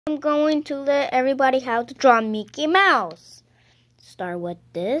I'm going to let everybody how to draw Mickey Mouse. Start with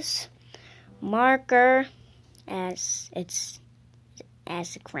this marker as a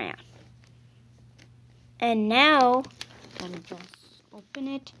crown. And now let me just open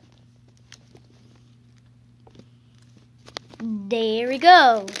it. There we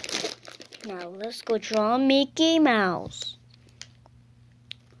go. Now let's go draw Mickey Mouse.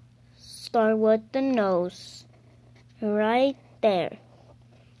 Start with the nose right there.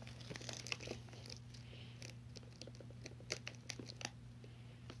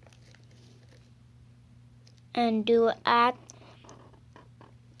 And do at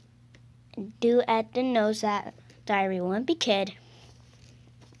the nose that Diary won't be kid.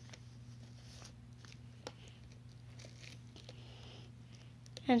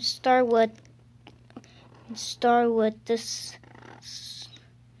 And start with this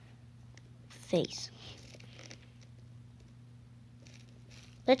face.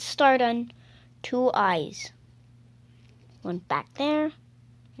 Let's start on 2 eyes. One back there,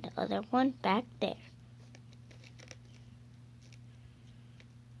 the other one back there.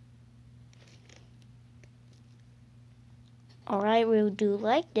 Alright, we'll do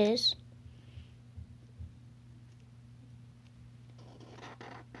like this.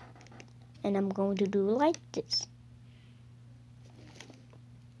 And I'm going to do like this.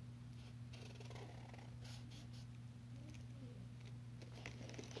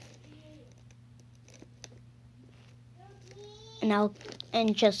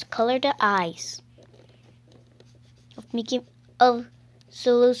 And just color the eyes of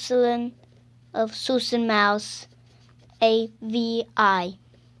Susan Mouse, AVI.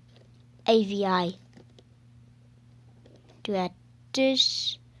 Do at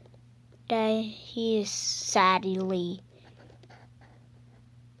this that he is sadly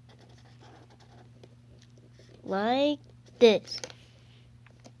like this.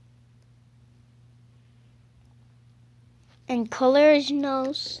 And color his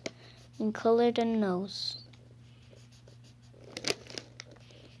nose, and color the nose.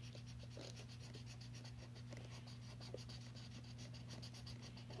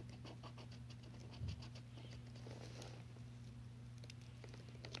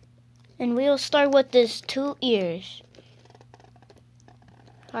 And we'll start with this 2 ears.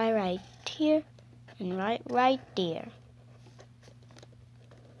 Right here, and right there.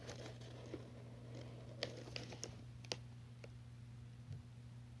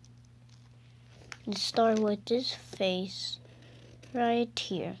 And start with this face right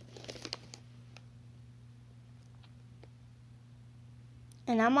here.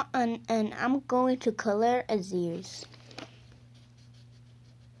 And I'm going to color his ears.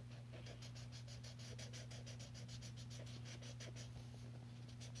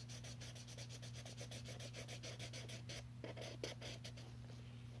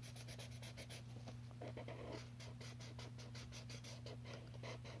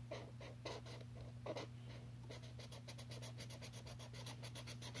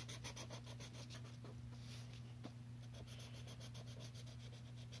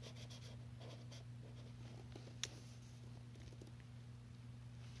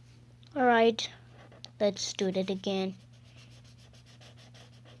 Alright, let's do that again.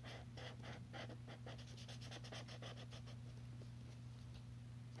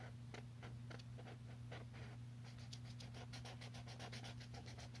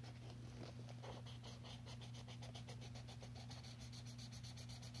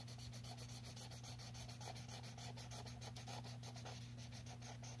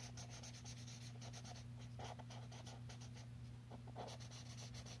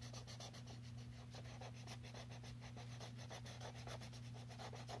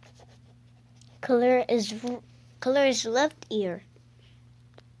 Color is left ear.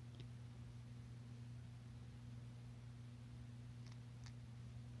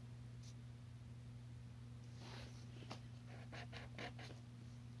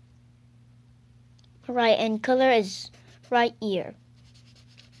 Right, and color is right ear.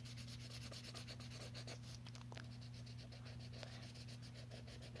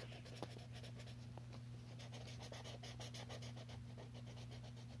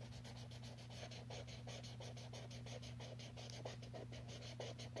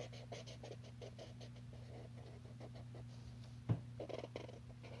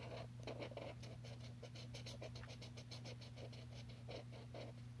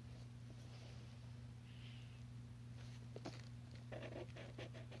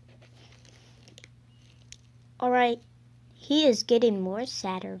 Alright, he is getting more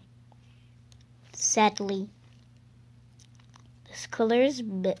sadder. Sadly. This color is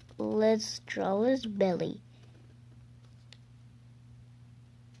let's draw his belly.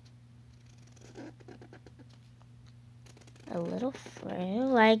 a little further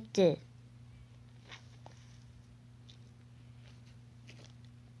like this.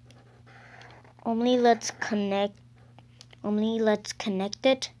 Only let's connect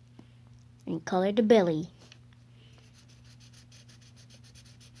it and color the belly.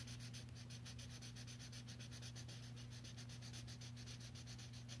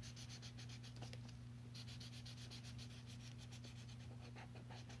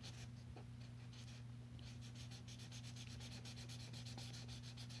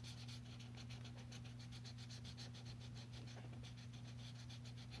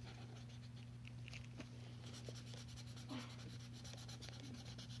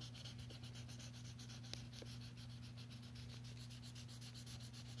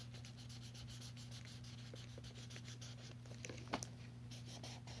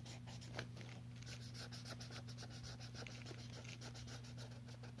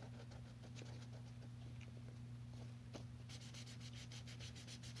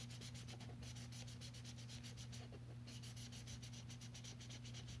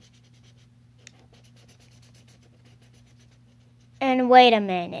 And wait a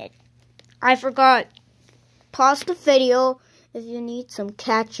minute, I forgot. Pause the video if you need some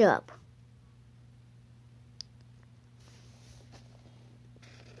catch up.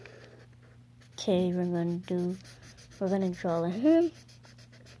 Okay, we're gonna draw him.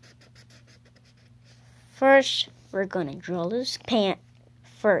 First, we're gonna draw this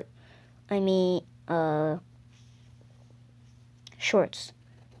shorts.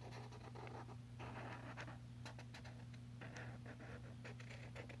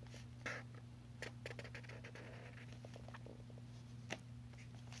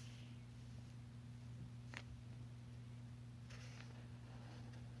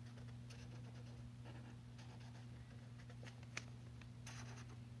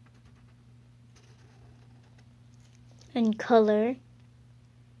 And color.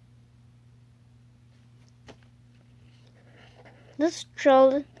 Let's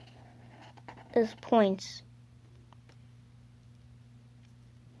draw his points.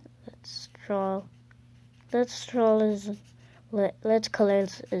 Let's color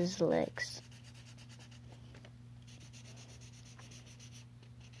his legs.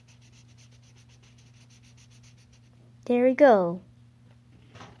 There we go.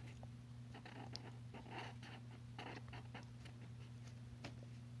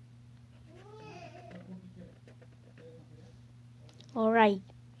 Alright,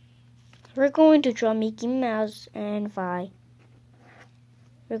 we're going to draw Mickey Mouse and Vi.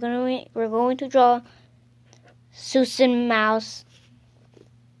 We're going to draw Susan Mouse,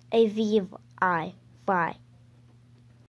 Vi.